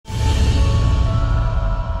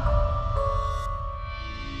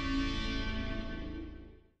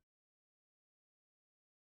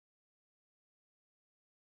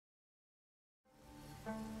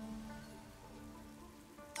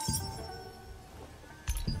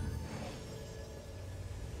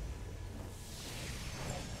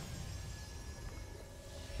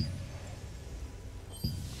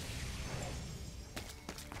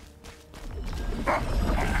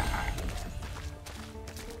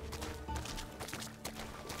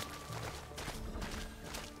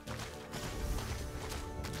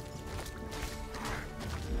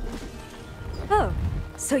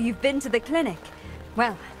So you've been to the clinic?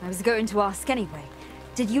 Well, I was going to ask anyway.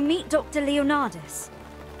 Did you meet Dr. Leonardas?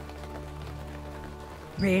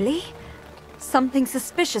 Really? Something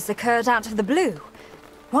suspicious occurred out of the blue.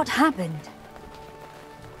 What happened?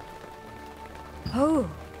 Oh,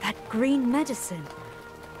 that green medicine.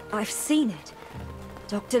 I've seen it.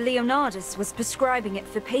 Dr. Leonardas was prescribing it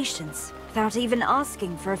for patients without even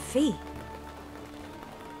asking for a fee.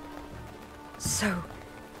 So,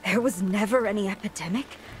 there was never any epidemic?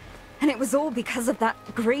 And it was all because of that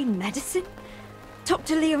green medicine?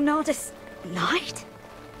 Dr. Leonardas lied?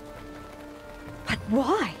 But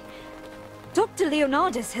why? Dr.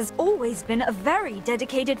 Leonardas has always been a very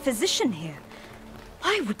dedicated physician here.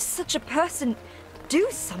 Why would such a person do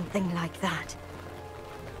something like that?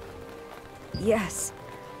 Yes,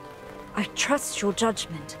 I trust your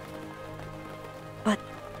judgment. But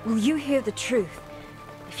will you hear the truth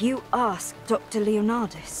if you ask Dr.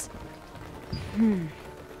 Leonardas?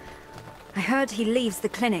 I heard he leaves the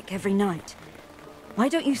clinic every night. Why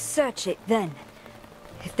don't you search it then?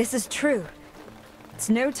 If this is true, it's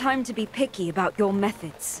no time to be picky about your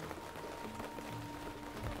methods.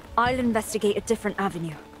 I'll investigate a different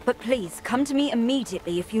avenue, but please come to me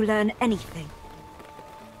immediately if you learn anything.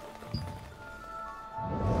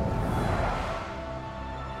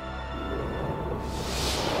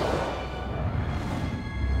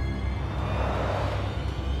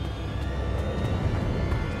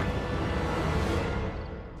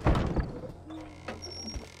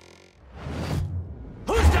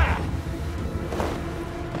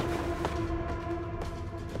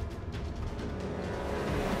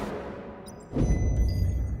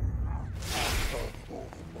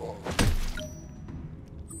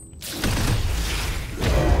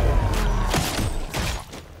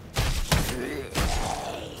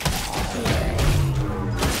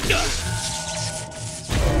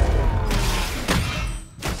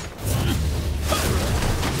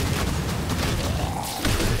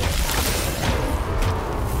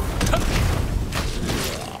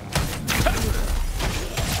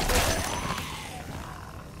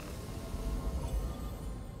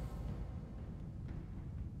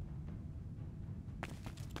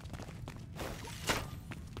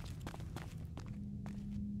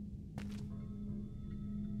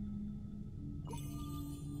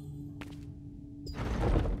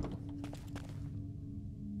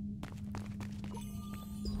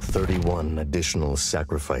 "31 additional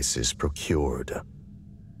sacrifices procured.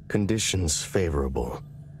 Conditions favorable.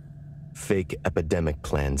 Fake epidemic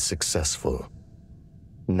plan successful.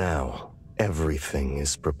 Now, everything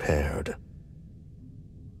is prepared."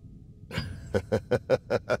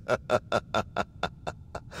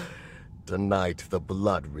 Tonight, the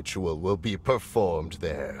blood ritual will be performed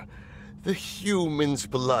there. The humans'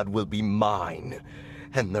 blood will be mine,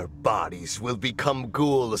 and their bodies will become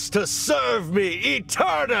ghouls to serve me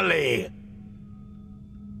eternally!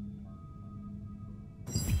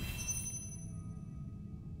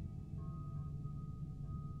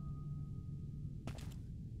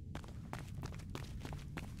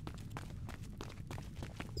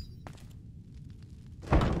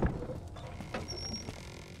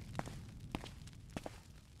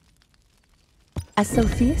 As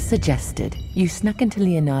Sophia suggested, you snuck into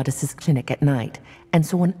Leonardas's clinic at night and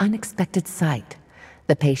saw an unexpected sight.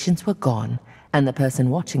 The patients were gone, and the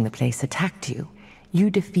person watching the place attacked you.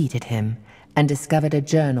 You defeated him and discovered a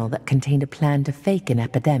journal that contained a plan to fake an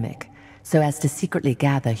epidemic so as to secretly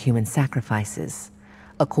gather human sacrifices.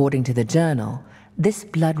 According to the journal, this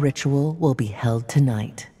blood ritual will be held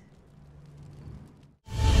tonight.